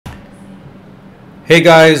Hey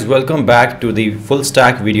guys, welcome back to the full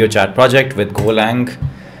stack video chat project with GOLANG.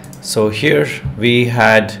 So here we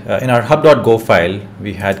had in our hub.go file,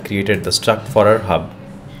 we had created the struct for our hub.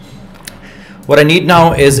 What I need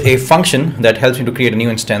now is a function that helps me to create a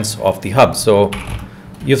new instance of the hub. So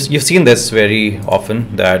you've seen this very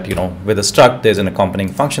often that, with a struct, there's an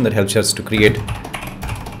accompanying function that helps us to create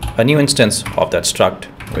a new instance of that struct,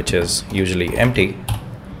 which is usually empty.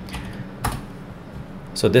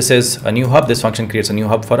 So this is a new hub. This function creates a new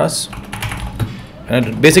hub for us, and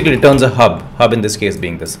it basically returns a hub in this case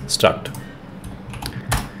being this struct.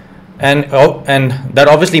 And that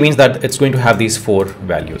obviously means that it's going to have these 4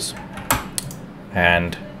 values,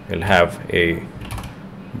 and it'll have a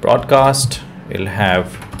broadcast, it'll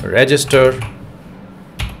have a register,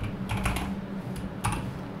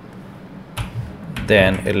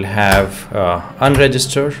 then it'll have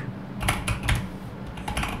unregister,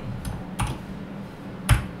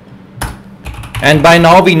 and by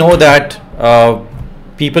now we know that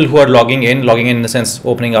people who are logging in the sense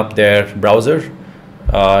opening up their browser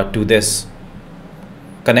to this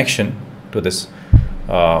connection to this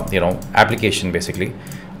application basically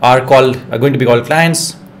are going to be called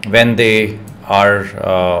clients. When they are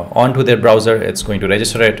onto their browser, it's going to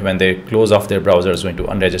register it. When they close off their browser, it's going to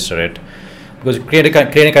unregister it, because create a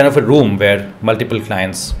kind of a room where multiple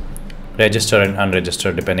clients register and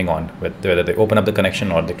unregister depending on whether they open up the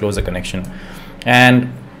connection or they close the connection.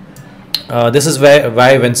 And this is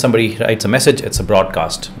why when somebody writes a message, it's a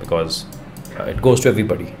broadcast, because it goes to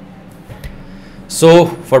everybody. So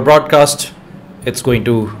for broadcast, it's going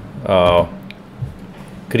to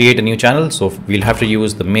create a new channel. So we'll have to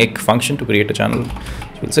use the make function to create a channel.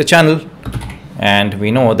 So we'll say channel, and we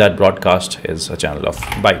know that broadcast is a channel of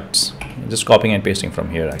bytes. Just copying and pasting from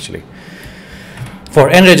here actually. For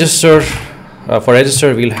register,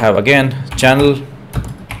 we'll have again channel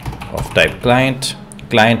of type client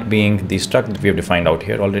being the struct that we have defined out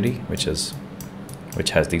here already, which has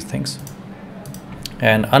these things,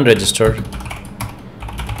 and unregister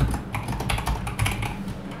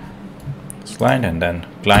is client, and then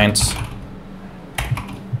clients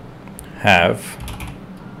have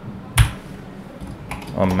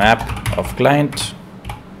a map of client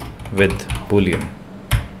with boolean.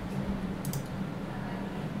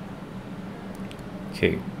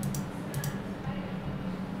 Okay.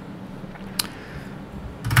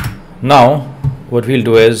 Now what we'll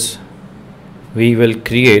do is we will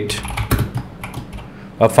create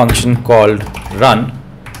a function called run,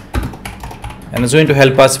 and it's going to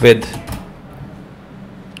help us with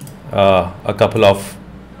a couple of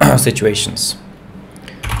situations.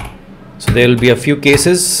 So there will be a few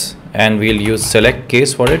cases, and we'll use select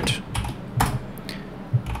case for it.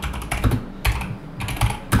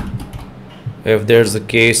 If there's a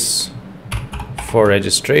case for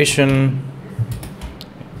registration,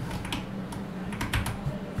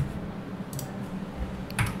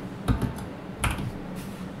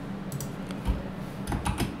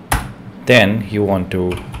 then you want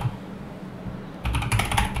to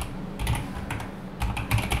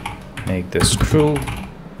make this true.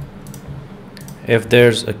 If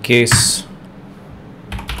there's a case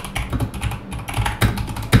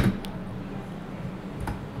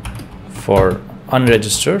for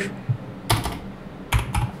unregister,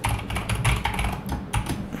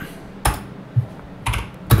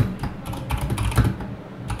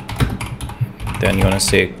 then you want to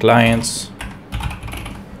say client,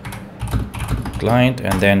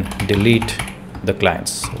 and then delete the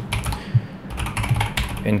clients. So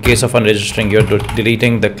in case of unregistering, you're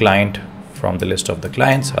deleting the client from the list of the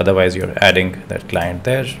clients, otherwise you're adding that client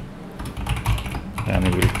there, and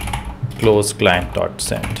we will close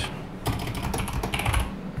client.send.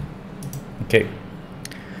 Okay.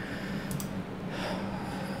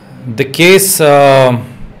 The case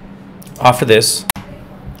after this,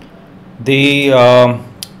 the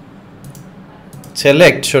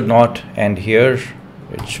select should not end here.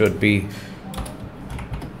 It should be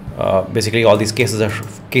basically all these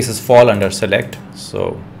cases fall under select,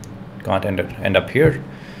 so can't end up here.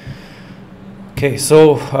 Okay,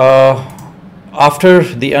 so after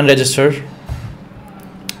the unregister,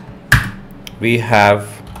 we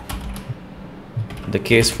have the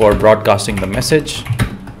case for broadcasting the message,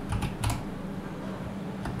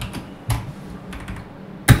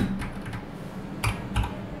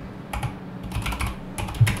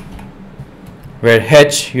 where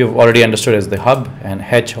H you've already understood is the hub, and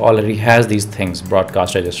H already has these things: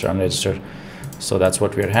 broadcast, register, unregister. So that's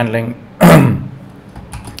what we are handling.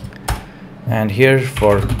 And here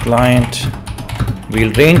for client,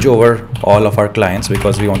 we'll range over all of our clients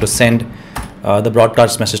because we want to send the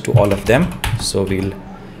broadcast message to all of them. So we'll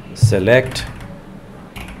select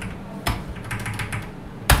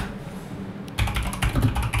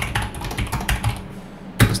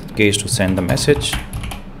case to send the message,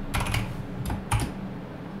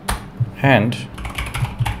 and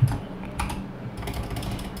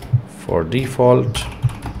for default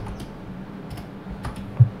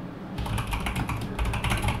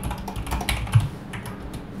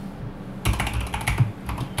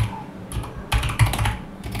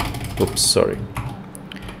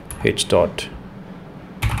h dot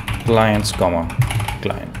clients comma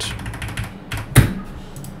client.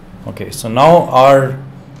 Okay, so now our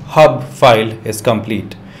hub file is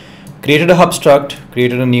complete. Created a hub struct,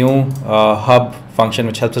 created a new hub function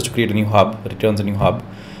which helps us to create a new hub, returns a new hub,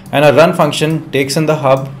 and a run function takes in the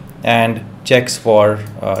hub and checks for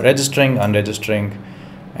registering, unregistering,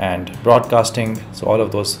 and broadcasting. So all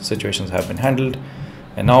of those situations have been handled,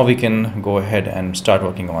 and now we can go ahead and start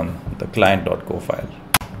working on the client.go file.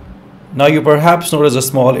 Now you perhaps notice a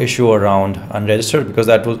small issue around unregistered, because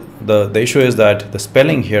that was the issue is that the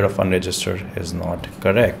spelling here of unregistered is not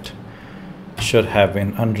correct. Should have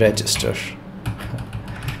been unregistered.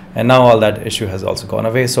 And now all that issue has also gone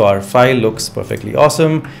away. So our file looks perfectly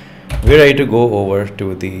awesome. We're ready to go over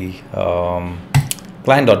to the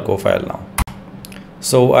client.go file now.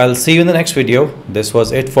 So I'll see you in the next video. This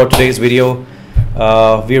was it for today's video.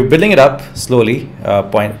 We're building it up slowly,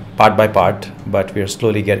 part by part, but we're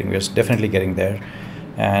definitely getting there.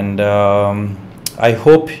 And I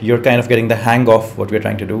hope you're kind of getting the hang of what we're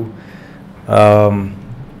trying to do.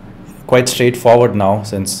 Quite straightforward now,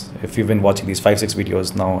 since if you've been watching these 5-6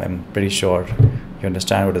 videos now, I'm pretty sure you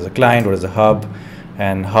understand what is a client, what is a hub,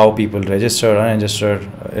 and how people register, unregister.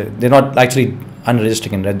 They're not actually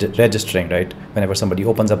unregistering and registering, right? Whenever somebody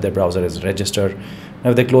opens up their browser is register,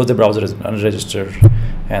 if they close the browser is unregister,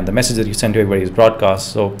 and the message that you send to everybody is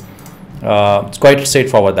broadcast. So it's quite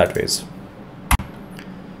straightforward that ways.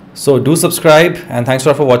 So do subscribe, and thanks a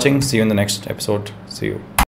lot for watching. See you in the next episode. See you.